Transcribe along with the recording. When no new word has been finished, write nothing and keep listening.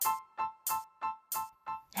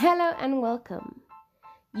Hello and welcome.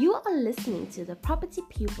 You are listening to the Property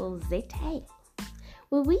Pupil ZA,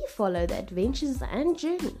 where we follow the adventures and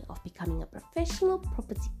journey of becoming a professional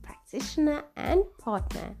property practitioner and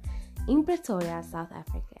partner in Pretoria, South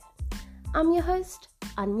Africa. I'm your host,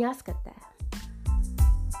 Anya Skata.